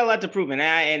 He's got a lot to prove, and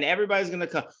everybody's gonna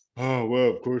come. Oh well,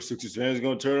 of course, Sixers fans are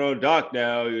gonna turn on Doc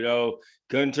now,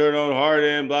 couldn't turn on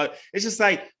Harden, but it's just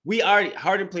like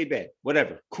Harden played bad,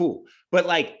 whatever, cool. But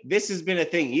like this has been a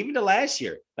thing, even the last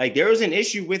year. Like there was an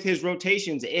issue with his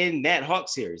rotations in that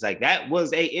Hawks series. Like that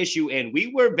was a issue, and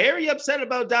we were very upset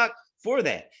about Doc for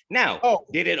that. Now,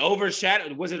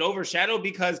 was it overshadowed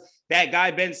because that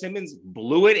guy Ben Simmons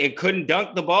blew it and couldn't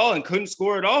dunk the ball and couldn't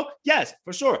score at all? Yes,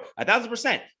 for sure,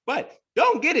 1,000%. But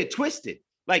don't get it twisted.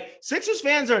 Like Sixers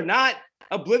fans are not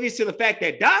oblivious to the fact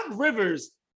that Doc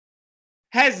Rivers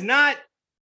has not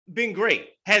been great,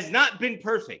 has not been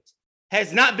perfect,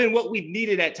 has not been what we've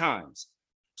needed at times.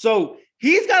 So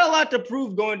he's got a lot to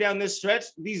prove going down this stretch,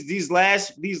 these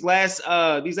last games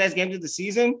of the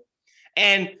season.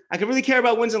 And I can really care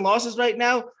about wins and losses right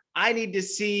now. I need to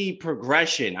see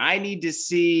progression. I need to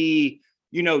see,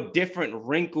 different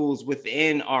wrinkles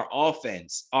within our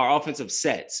offensive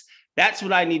sets. That's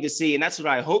what I need to see. And that's what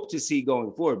I hope to see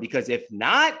going forward. Because if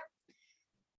not,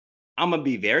 I'm going to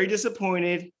be very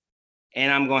disappointed.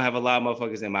 And I'm going to have a lot of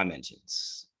motherfuckers in my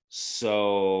mentions.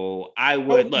 So I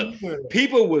would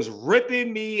people was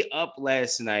ripping me up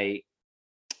last night.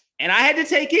 And I had to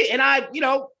take it. And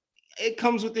it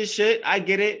comes with this shit. I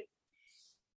get it.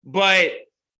 But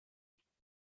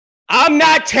I'm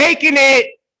not taking it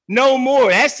no more.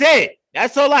 That's it.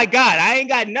 That's all I got. I ain't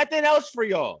got nothing else for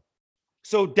y'all.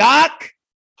 So Doc,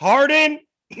 Harden,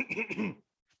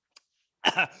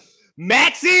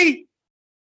 Maxey,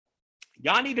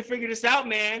 y'all need to figure this out,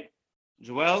 man.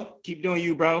 Joel, keep doing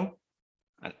you, bro.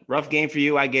 Rough game for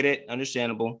you. I get it.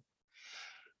 Understandable.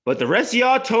 But the rest of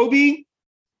y'all, Toby,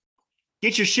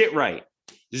 get your shit right.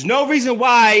 There's no reason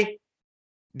why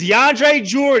DeAndre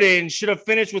Jordan should have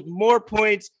finished with more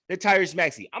points than Tyrese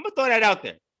Maxey. I'm going to throw that out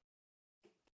there.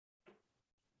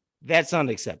 That's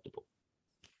unacceptable.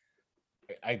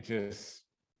 I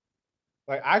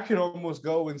could almost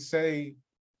go and say,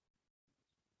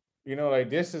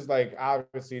 this is like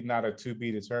obviously not a to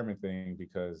be determined thing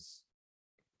because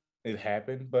it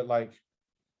happened. But like,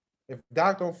 if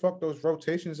Doc don't fuck those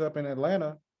rotations up in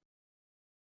Atlanta,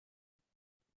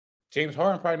 James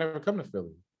Harden probably never come to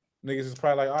Philly. Niggas is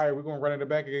probably like, all right, we're going to run it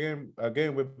back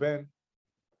again with Ben.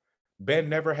 Ben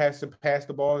never has to pass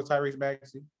the ball to Tyrese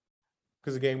Maxey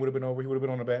because the game would have been over. He would have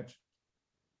been on the bench.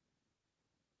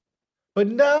 But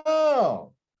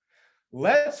no,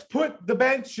 let's put the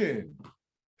bench in.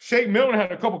 Shake Milton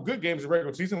had a couple good games in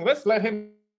regular season. Let's let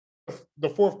him the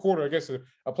fourth quarter against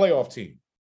a playoff team.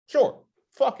 Sure,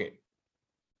 fuck it.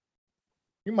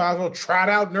 You might as well trot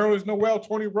out Nerlens Noel,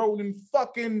 Tony Roden, and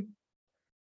fucking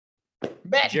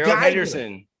Matt Gerald Geiger.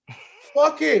 Henderson.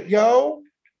 Fuck it, yo.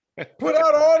 Put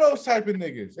out all those type of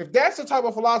niggas. If that's the type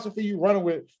of philosophy you running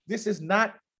with, this is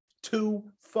not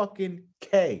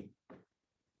 2K.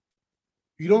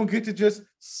 You don't get to just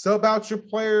sub out your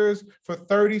players for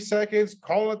 30 seconds,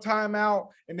 call a timeout,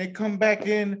 and they come back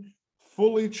in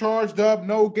fully charged up,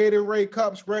 no Gatorade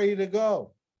cups, ready to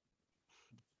go.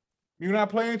 You're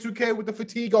not playing 2K with the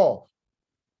fatigue off.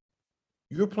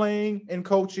 You're playing and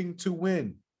coaching to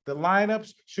win. The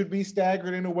lineups should be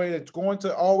staggered in a way that's going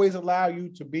to always allow you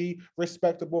to be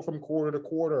respectable from quarter to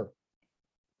quarter.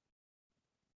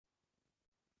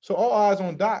 So all eyes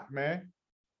on Doc, man.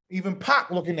 Even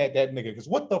Pac looking at that nigga, because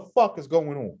what the fuck is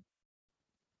going on?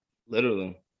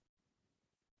 Literally.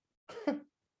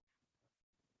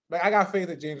 I got faith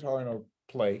that James Harden will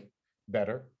play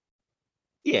better.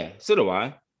 Yeah, so do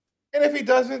I. And if he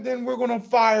doesn't, then we're going to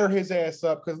fire his ass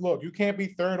up. Because, look, you can't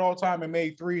be third all time and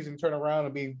made threes and turn around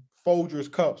and be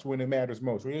Folgers cups when it matters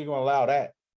most. We ain't going to allow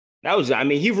that.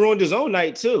 He ruined his own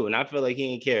night, too. And I feel like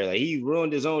he didn't care. Like, he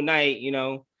ruined his own night,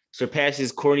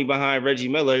 surpasses Courtney behind Reggie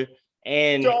Miller.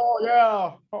 And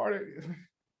Harden.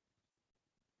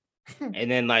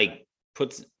 And then, like,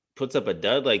 puts up a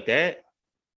dud like that.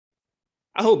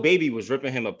 I hope Baby was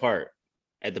ripping him apart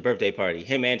at the birthday party,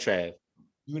 him and Trav.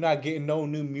 You're not getting no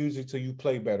new music till you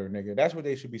play better, nigga. That's what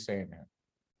they should be saying now.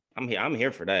 I'm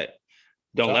here for that.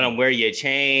 Don't let him wear your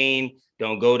chain.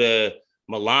 Don't go to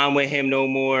Milan with him no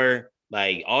more.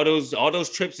 Like all those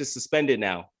trips is suspended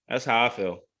now. That's how I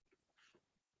feel.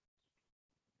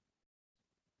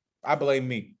 I blame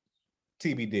me.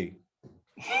 TBD.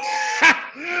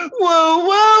 Whoa.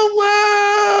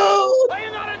 Are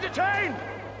you not entertained?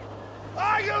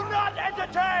 Are you not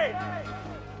entertained?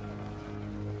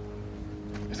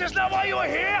 Is this not why you are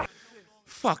here?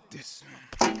 Fuck this.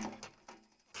 One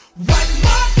more